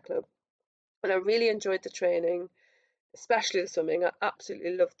tri club, and I really enjoyed the training, especially the swimming. I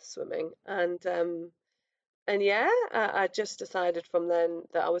absolutely loved the swimming, and yeah, I just decided from then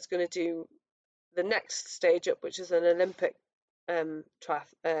that I was going to do the next stage up, which is an Olympic tri.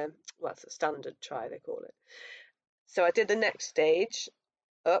 Well, it's a standard tri they call it. So I did the next stage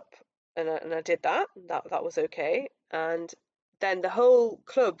up, and I did that. That was okay. And then the whole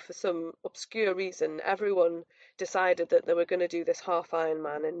club, for some obscure reason, everyone decided that they were going to do this half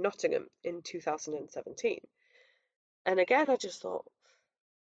Ironman in Nottingham in 2017. And again, I just thought,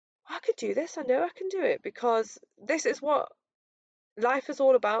 I could do this. I know I can do it because this is what life is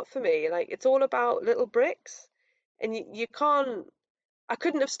all about for me. Like, it's all about little bricks, and you can't. I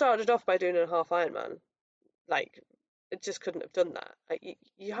couldn't have started off by doing a half Ironman. Like, it just couldn't have done that. Like,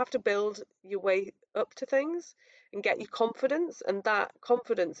 you have to build your way up to things and get your confidence, and that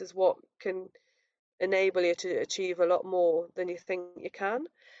confidence is what can enable you to achieve a lot more than you think you can.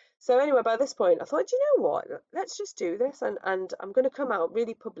 So anyway, by this point, I thought, do you know what? Let's just do this, and I'm going to come out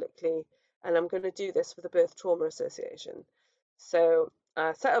really publicly, and I'm going to do this for the Birth Trauma Association. So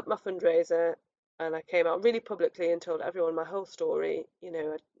I set up my fundraiser, and I came out really publicly and told everyone my whole story,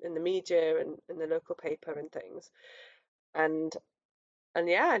 in the media and in the local paper and things. And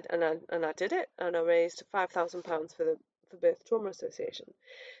yeah, and I did it, and I raised £5,000 for the Birth Trauma Association.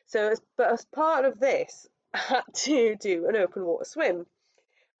 So as part of this, I had to do an open water swim,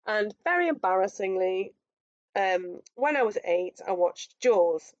 and very embarrassingly, when I was 8, I watched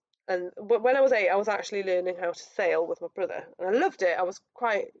Jaws. And when I was 8, I was actually learning how to sail with my brother, and I loved it. I was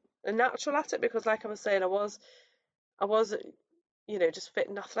quite a natural at it because, like I was saying, I was just fit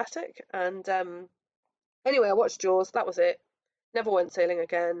and athletic. And anyway, I watched Jaws. That was it. Never went sailing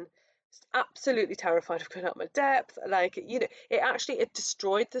again. Absolutely terrified of going out my depth. Like, it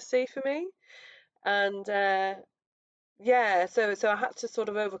destroyed the sea for me. And yeah, so I had to sort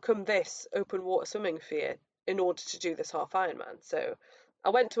of overcome this open water swimming fear in order to do this half Ironman. So I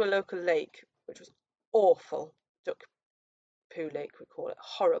went to a local lake, which was awful. Duck Poo Lake, we call it.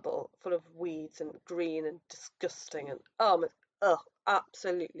 Horrible, full of weeds and green and disgusting, and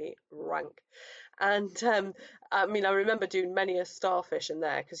absolutely rank. And I mean, I remember doing many a starfish in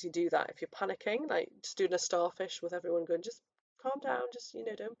there, because you do that if you're panicking, like just doing a starfish with everyone going, just calm down, just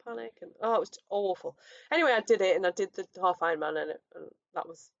don't panic. And it was awful. Anyway, I did it, and I did the half Ironman, and that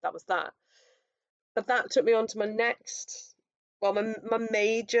was that. But that took me on to my next, well, my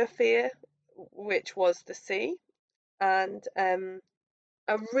major fear, which was the sea. And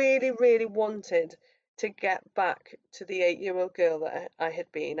I really, really wanted to get back to the 8-year-old girl that I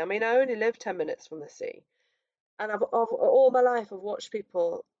had been. I mean, I only lived 10 minutes from the sea. And all my life, I've watched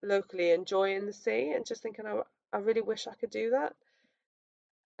people locally enjoying the sea and just thinking, I really wish I could do that.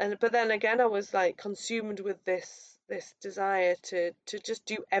 But then again, I was like consumed with this this desire to just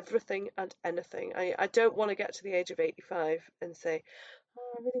do everything and anything. I don't want to get to the age of 85 and say,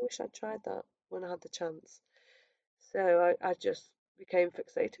 oh, I really wish I'd tried that when I had the chance. So I just became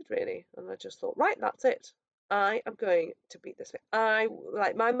fixated really, and I just thought, right, that's it. I am going to beat this thing.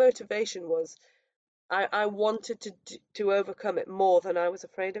 My motivation was I wanted to overcome it more than I was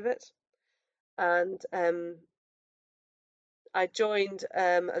afraid of it. And I joined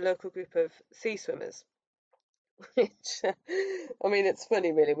a local group of sea swimmers, which I mean, it's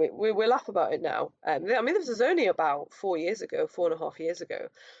funny really. We laugh about it now. I mean, this was only about 4 years ago, 4.5 years ago.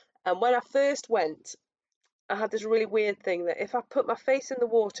 And when I first went, I had this really weird thing that if I put my face in the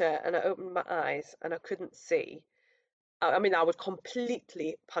water and I opened my eyes and I couldn't see, I mean, I would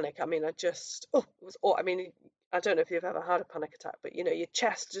completely panic. I mean, it was, I mean, I don't know if you've ever had a panic attack, but you know, your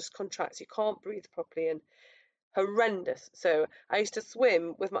chest just contracts, you can't breathe properly, and horrendous. So I used to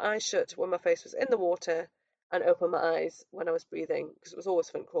swim with my eyes shut when my face was in the water and open my eyes when I was breathing because it was always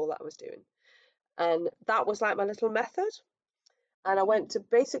front crawl that I was doing. And that was like my little method. And I went to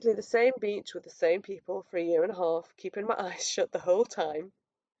basically the same beach with the same people for a year and a half, keeping my eyes shut the whole time,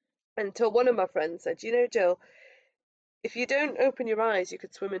 until one of my friends said, you know, Jill, if you don't open your eyes, you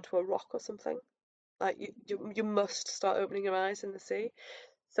could swim into a rock or something. Like you must start opening your eyes in the sea.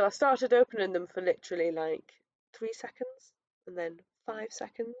 So I started opening them for literally like 3 seconds and then 5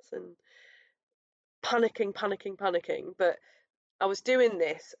 seconds and panicking, panicking, panicking. But I was doing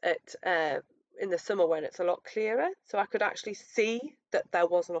this at in the summer when it's a lot clearer, so I could actually see that there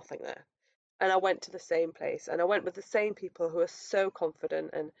was nothing there. And I went to the same place and I went with the same people who are so confident.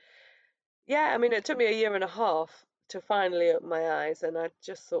 And yeah, I mean, it took me a year and a half to finally open my eyes, and I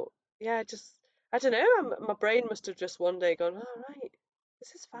just thought, yeah, just I don't know, my brain must have just one day gone, all right,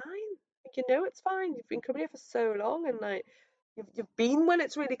 this is fine. Like, you know, it's fine. You've been coming here for so long, and like you've been when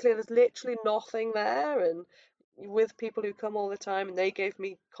it's really clear. There's literally nothing there, and you're with people who come all the time, and they gave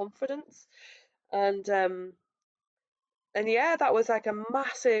me confidence, and um, and yeah, that was like a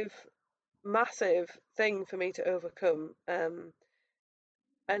massive, massive thing for me to overcome.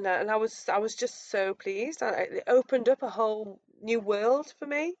 And I was just so pleased. It opened up a whole new world for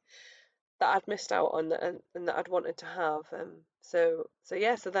me that I'd missed out on and that I'd wanted to have. So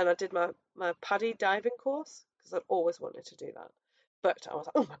yeah, so then I did my PADI diving course because I'd always wanted to do that. But I was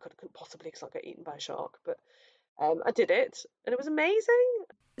like, oh my God, I couldn't possibly because I'll get eaten by a shark. But I did it and it was amazing.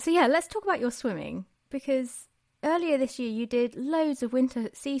 So yeah, let's talk about your swimming, because earlier this year you did loads of winter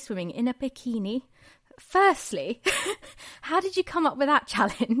sea swimming in a bikini. Firstly, how did you come up with that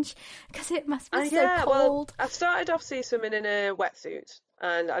challenge? Because it must be so Yeah, well, cold. I started off sea swimming in a wetsuit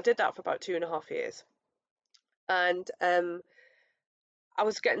and I did that for about 2.5 years. And I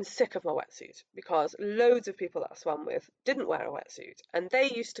was getting sick of my wetsuit because loads of people that I swam with didn't wear a wetsuit, and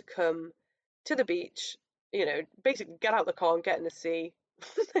they used to come to the beach, you know, basically get out the car and get in the sea,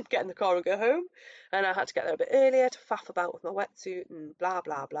 then get in the car and go home. And I had to get there a bit earlier to faff about with my wetsuit and blah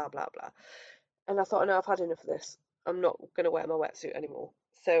blah blah blah blah. And I thought, no, I've had enough of this. I'm not going to wear my wetsuit anymore.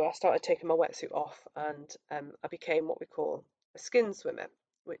 So I started taking my wetsuit off, and I became what we call a skin swimmer,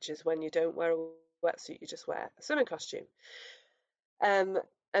 which is when you don't wear a wetsuit, you just wear a swimming costume. Um,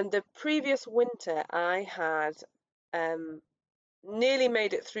 and the previous winter, I had um, nearly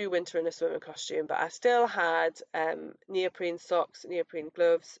made it through winter in a swimming costume, but I still had neoprene socks, neoprene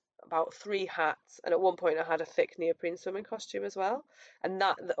gloves, about 3 hats, and at one point I had a thick neoprene swimming costume as well. And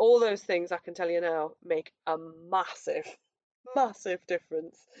that all those things I can tell you now make a massive, massive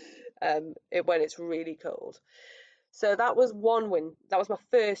difference when it's really cold. So that was that was my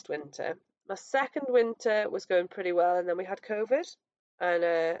first winter. My second winter was going pretty well, and then we had COVID,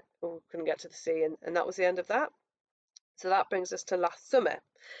 and we couldn't get to the sea, and that was the end of that. So that brings us to last summer.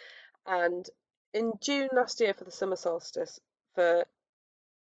 And in June last year for the summer solstice, for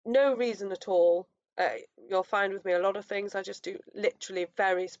no reason at all, you'll find with me a lot of things I just do literally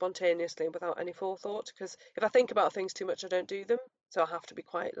very spontaneously without any forethought. Because if I think about things too much, I don't do them. So I have to be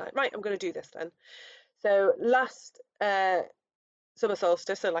quite like, right, I'm going to do this then. So last summer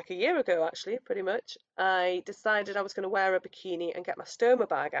solstice, so like a year ago actually, pretty much, I decided I was going to wear a bikini and get my stoma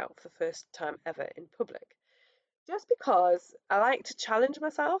bag out for the first time ever in public. Just because I like to challenge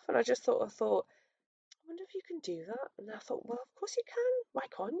myself, and I just sort of thought, I wonder if you can do that. And I thought, well, of course you can. Why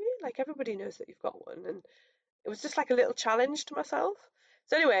can't you? Like everybody knows that you've got one. And it was just like a little challenge to myself.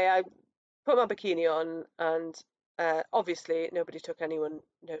 So anyway, I put my bikini on, and obviously nobody took anyone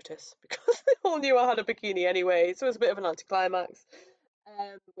notice because they all knew I had a bikini anyway. So it was a bit of an anticlimax,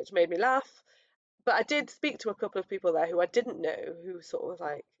 which made me laugh. But I did speak to a couple of people there who I didn't know, who sort of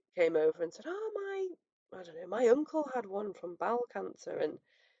like came over and said, "Oh, I don't know, my uncle had one from bowel cancer," and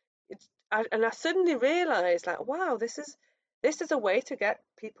I suddenly realised, like, wow, this is a way to get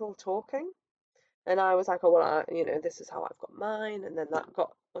people talking. And I was like, oh, well, this is how I've got mine. And then that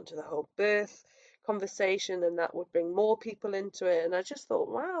got onto the whole birth conversation, and that would bring more people into it. And I just thought,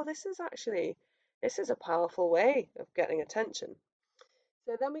 wow, this is a powerful way of getting attention.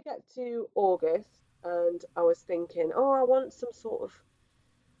 So then we get to August, and I was thinking, oh, I want some sort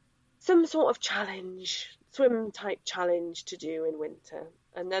of challenge, swim type challenge to do in winter.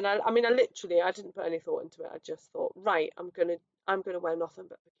 And then I didn't put any thought into it. I just thought, right, I'm gonna wear nothing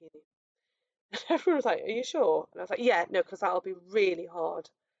but bikini. And everyone was like, "Are you sure?" And I was like, "Yeah, no, because that'll be really hard.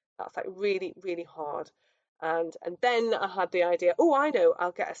 That's like really, really hard." And then I had the idea, oh, I know,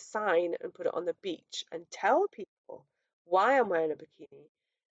 I'll get a sign and put it on the beach and tell people why I'm wearing a bikini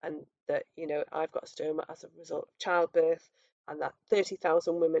and that, I've got a stoma as a result of childbirth and that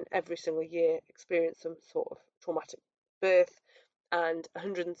 30,000 women every single year experience some sort of traumatic birth and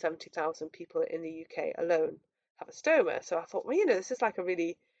 170,000 people in the UK alone have a stoma. So I thought, well, this is like a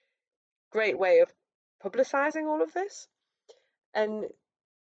really great way of publicizing all of this. And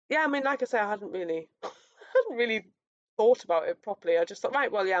yeah, like I say, I hadn't really, hadn't really thought about it properly. I just thought,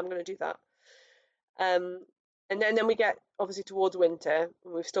 right, well, yeah, I'm going to do that. Um, and then we get obviously towards winter,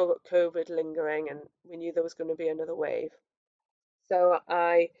 and we've still got COVID lingering, and we knew there was going to be another wave. So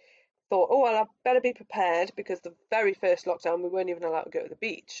I thought, oh, well, I better be prepared because the very first lockdown, we weren't even allowed to go to the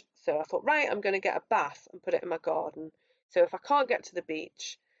beach. So I thought, right, I'm going to get a bath and put it in my garden. So if I can't get to the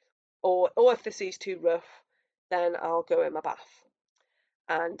beach, or if the sea's too rough, then I'll go in my bath.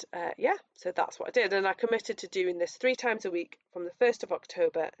 And yeah, so that's what I did. And I committed to doing this 3 times a week from the 1st of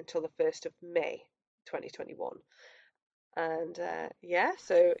October until the 1st of May 2021. And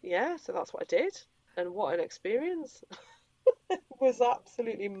so that's what I did. And what an experience. It was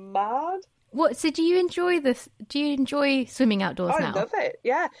absolutely mad. What? So do you enjoy this? Do you enjoy swimming outdoors I now? love it.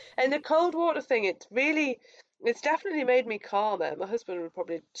 Yeah. And the cold water thing, it's definitely made me calmer. My husband would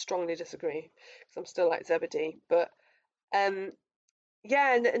probably strongly disagree because I'm still like Zebedee. But um,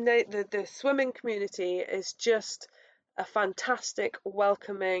 yeah, and the swimming community is just a fantastic,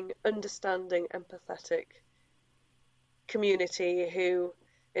 welcoming, understanding, empathetic community who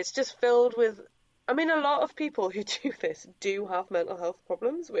it's just filled with. A lot of people who do this do have mental health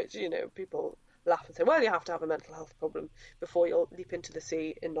problems, which, people laugh and say, well, you have to have a mental health problem before you'll leap into the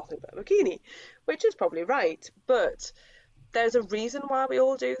sea in nothing but a bikini, which is probably right. But there's a reason why we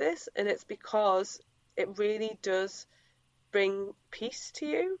all do this, and it's because it really does bring peace to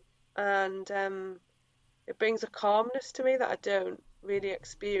you, and it brings a calmness to me that I don't really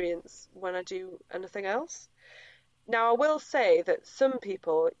experience when I do anything else. Now, I will say that some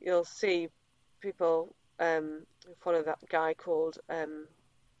people, you'll see people who follow that guy called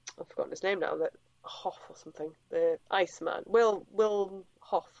I've forgotten his name now, that Hoff or something, the Iceman, Will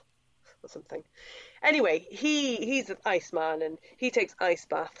Hoff or something. Anyway, he's an Iceman and he takes ice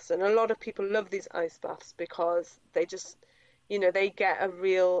baths, and a lot of people love these ice baths because they just, they get a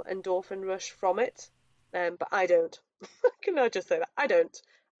real endorphin rush from it. But I don't. Can I just say that? I don't.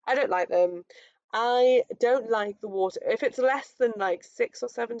 I don't like them. I don't like the water. If it's less than like 6 or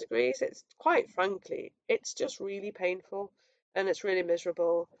 7 degrees, it's quite frankly, it's just really painful and it's really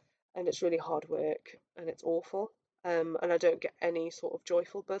miserable and it's really hard work and it's awful. And I don't get any sort of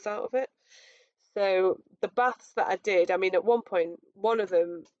joyful buzz out of it. So the baths that I did, at one point, one of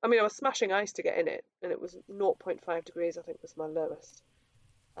them, I was smashing ice to get in it, and it was zero point 0.5 degrees, I think was my lowest.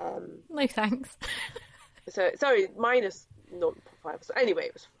 Um, No thanks. so sorry, minus 0.5. So anyway,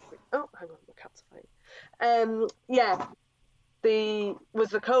 it was. Oh, hang on, my cat's fighting. Yeah, the was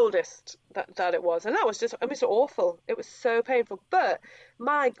the coldest that it was, and that was just, so awful. It was so painful, but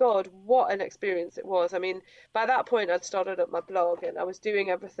my God, what an experience it was. By that point, I'd started up my blog, and I was doing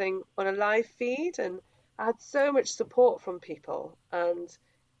everything on a live feed, and I had so much support from people, and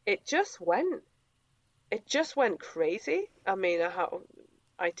it just went, it just went crazy. I had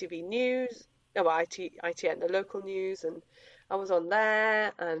ITV News, no, ITN, the local news, and I was on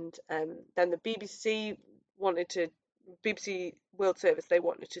there, and then the BBC World Service, they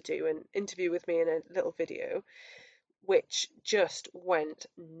wanted to do an interview with me in a little video, which just went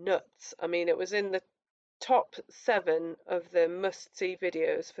nuts. It was in the top 7 of the must-see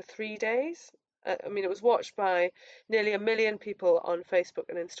videos for 3 days. It was watched by nearly 1 million people on Facebook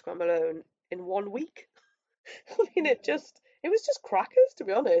and Instagram alone in 1 week. It was just crackers, to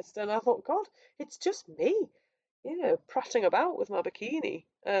be honest. And I thought, God, it's just me, prattling about with my bikini,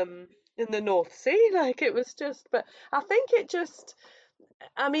 in the North Sea. Like, it was just, but I think it just,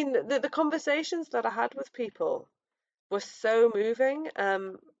 the conversations that I had with people were so moving.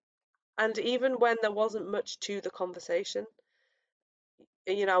 And even when there wasn't much to the conversation,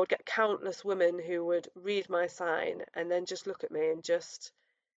 I would get countless women who would read my sign and then just look at me and just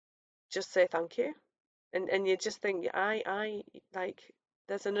say thank you. And you just think, I like,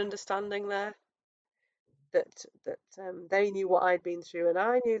 there's an understanding there that they knew what I'd been through, and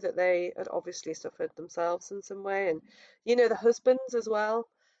I knew that they had obviously suffered themselves in some way. And the husbands as well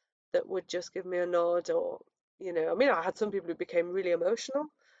that would just give me a nod, or I mean, I had some people who became really emotional,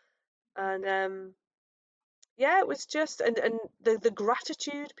 and yeah, it was just, and the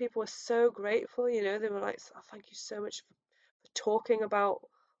gratitude, people were so grateful. They were like, oh, thank you so much for talking about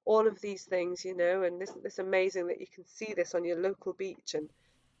all of these things, and this amazing that you can see this on your local beach. And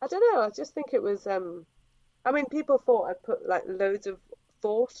I don't know, I just think it was I mean, people thought I put like loads of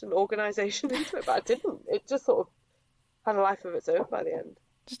thought and organization into it, but I didn't. It just sort of had a life of its own by the end.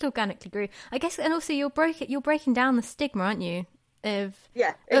 Just organically grew, I guess. And also you're breaking down the stigma, aren't you,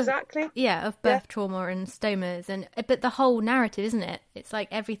 Yeah, of exactly. of Yeah, birth trauma and stomas, and but the whole narrative, isn't it? It's like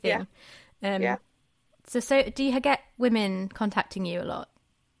yeah, everything. yeah. So do you get women contacting you a lot?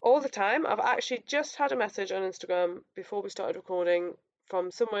 All the time. I've actually just had a message on Instagram before we started recording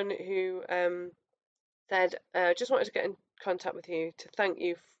from someone who said, just wanted to get in contact with you to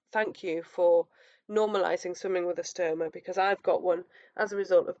thank you for normalising swimming with a stoma, because I've got one as a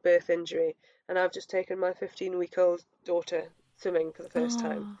result of birth injury, and I've just taken my 15-week-old daughter swimming for the first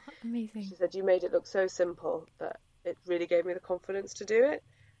time. Oh, amazing. She said, you made it look so simple that it really gave me the confidence to do it.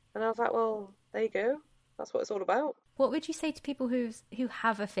 And I was like, well, there you go. That's what it's all about. What would you say to people who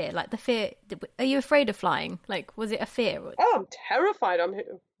have a fear, like the fear? Are you afraid of flying? Like, was it a fear? Oh, I'm terrified. I'm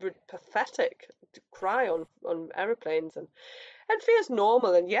pathetic. To cry on aeroplanes, and fear's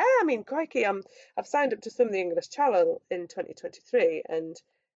normal. And yeah, I mean, crikey, I've signed up to swim the English Channel in 2023, and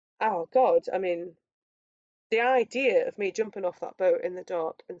oh God, I mean, the idea of me jumping off that boat in the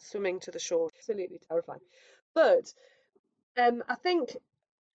dark and swimming to the shore, absolutely terrifying. But I think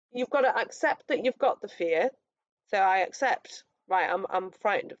you've got to accept that you've got the fear. So I accept, right, I'm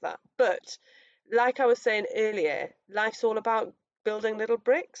frightened of that. But like I was saying earlier, life's all about building little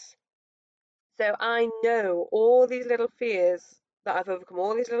bricks. So I know all these little fears that I've overcome,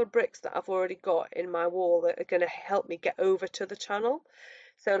 all these little bricks that I've already got in my wall that are going to help me get over to the channel.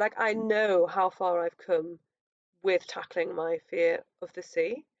 So like I know how far I've come with tackling my fear of the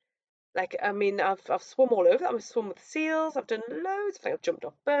sea. Like, I mean, I've swum all over. I've swum with seals. I've done loads. I've jumped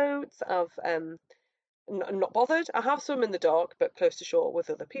off boats. I'm not bothered. I have swum in the dark, but close to shore with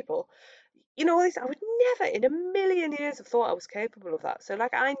other people. All these, I would never in a million years have thought I was capable of that. So,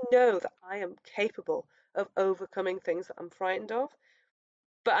 like, I know that I am capable of overcoming things that I'm frightened of.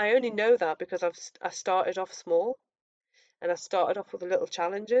 But I only know that because I started off small, and I started off with the little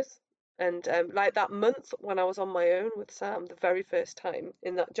challenges. And like that month when I was on my own with Sam, the very first time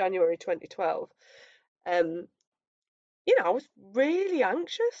in that January 2012, um, I was really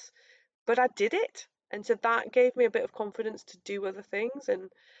anxious, but I did it. And so that gave me a bit of confidence to do other things. And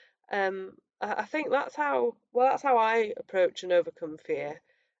I think that's how I approach and overcome fear.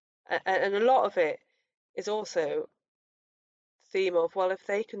 And a lot of it is also the theme of, well, if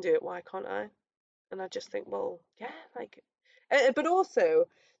they can do it, why can't I? And I just think, well, yeah, like, but also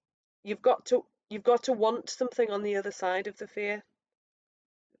you've got to want something on the other side of the fear.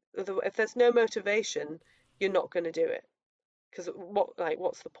 If there's no motivation, you're not going to do it. Because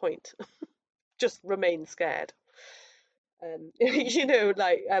what's the point? Just remain scared.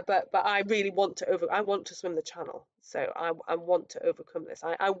 But I really I want to swim the channel, so I want to overcome this.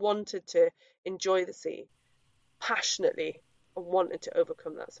 I wanted to enjoy the sea passionately. I wanted to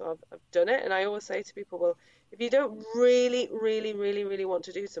overcome that, so I've done it. And I always say to people, well, if you don't really, really, really, really want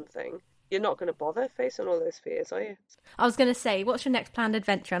to do something, you're not going to bother facing all those fears, are you? I was going to say, what's your next planned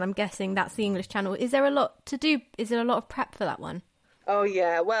adventure? And I'm guessing that's the English Channel. Is there a lot to do? Is there a lot of prep for that one? Oh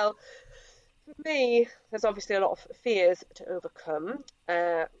yeah, well, for me, there's obviously a lot of fears to overcome.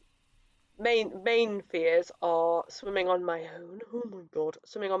 Main fears are swimming on my own. Oh my God,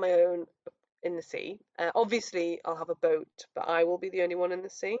 swimming on my own in the sea. Obviously, I'll have a boat, but I will be the only one in the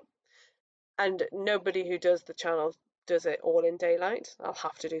sea. And nobody who does the channel does it all in daylight. I'll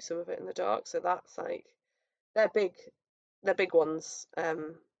have to do some of it in the dark. So that's like they're big, they're big ones.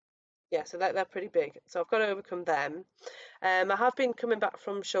 Yeah, so they're pretty big. So I've got to overcome them. I have been coming back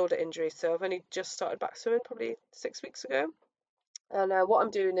from shoulder injury, so I've only just started back swimming probably 6 weeks ago. And what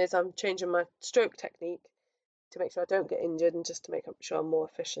I'm doing is I'm changing my stroke technique to make sure I don't get injured and just to make sure I'm more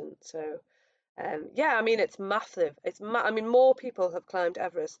efficient. So yeah, I mean it's massive. I mean more people have climbed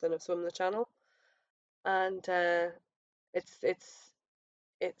Everest than have swum the Channel, and it's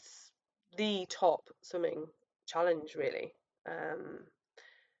it's the top swimming challenge really. Um,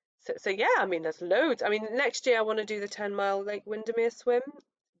 So yeah, I mean, there's loads. I mean, next year I want to do the 10-mile Lake Windermere swim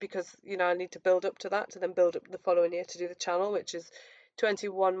because, I need to build up to that to then build up the following year to do the channel, which is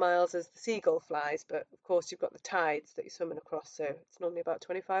 21 miles as the seagull flies. But of course, you've got the tides that you're swimming across, so it's normally about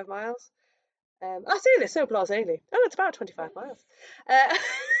 25 miles. I say this so blasely. Oh, it's about 25 miles. Uh,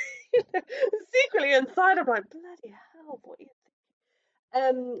 Secretly inside, I'm like, bloody hell, what are you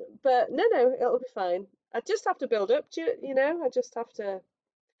but no, it'll be fine. I just have to build up to it, I just have to.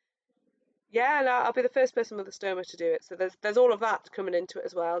 Yeah, no, I'll be the first person with a stoma to do it. So there's all of that coming into it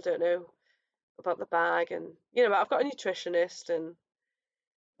as well. Don't know about the bag, and but I've got a nutritionist, and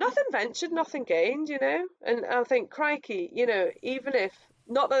nothing ventured, nothing gained, And I think, crikey, even if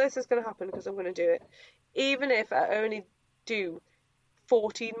not that this is going to happen because I'm going to do it, even if I only do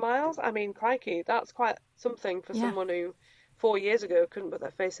 14 miles, I mean, crikey, that's quite something for someone who 4 years ago couldn't put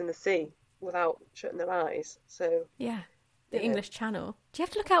their face in the sea without shutting their eyes. So yeah, the English Channel. Do you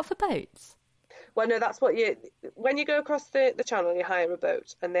have to look out for boats? Well, no, that's when you go across the channel, you hire a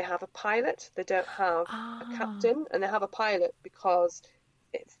boat and they have a pilot. They don't have a captain, and they have a pilot because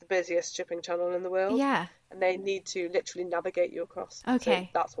it's the busiest shipping channel in the world. Yeah. And they need to literally navigate you across.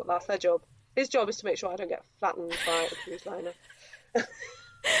 Okay. So that's their job. His job is to make sure I don't get flattened by a cruise liner.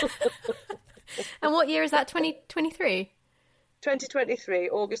 And what year is that? 2023? 2023,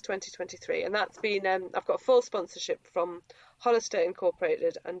 August 2023, and that's been I've got full sponsorship from Hollister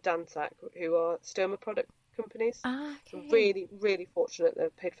Incorporated and Dansac, who are stoma product companies. Okay. So really, really fortunate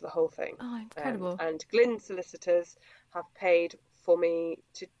they've paid for the whole thing. Oh, incredible. And Glynn Solicitors have paid for me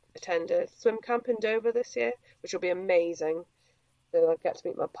to attend a swim camp in Dover this year, which will be amazing. So I get to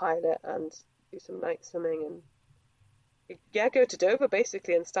meet my pilot and do some night swimming and go to Dover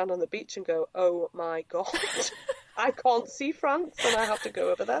basically and stand on the beach and go, oh my God, I can't see France and I have to go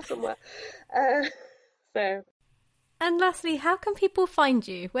over there somewhere. And lastly, how can people find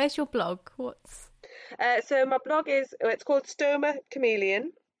you? Where's your blog? So my blog it's called Stoma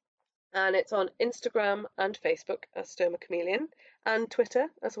Chameleon, and it's on Instagram and Facebook as Stoma Chameleon, and Twitter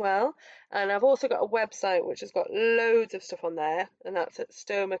as well. And I've also got a website which has got loads of stuff on there, and that's at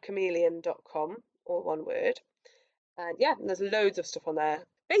stomachameleon.com, all one word. And there's loads of stuff on there.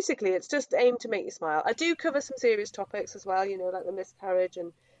 Basically, it's just aimed to make you smile. I do cover some serious topics as well, like the miscarriage,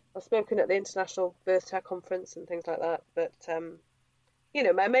 and I've spoken at the International Birth Care Conference and things like that. But,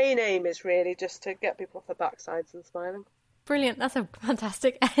 my main aim is really just to get people off their backsides and smiling. Brilliant. That's a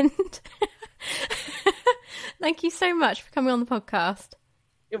fantastic end. Thank you so much for coming on the podcast.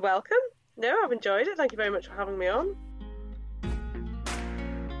 You're welcome. No, I've enjoyed it. Thank you very much for having me on.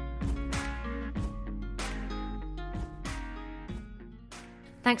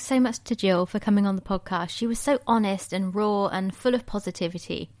 Thanks so much to Gill for coming on the podcast. She was so honest and raw and full of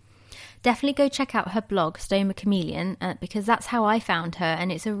positivity. Definitely go check out her blog, Stoma Chameleon, because that's how I found her,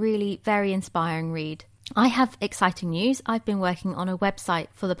 and it's a really very inspiring read. I have exciting news. I've been working on a website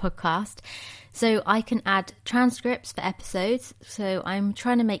for the podcast, so I can add transcripts for episodes. So I'm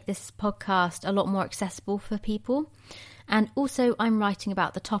trying to make this podcast a lot more accessible for people. And also I'm writing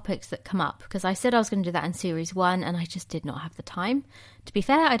about the topics that come up, because I said I was going to do that in series 1 and I just did not have the time. To be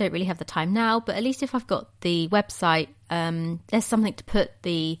fair, I don't really have the time now, but at least if I've got the website, there's something to put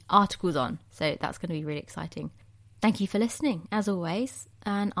the articles on. So that's going to be really exciting. Thank you for listening, as always,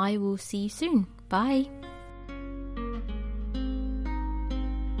 and I will see you soon. Bye.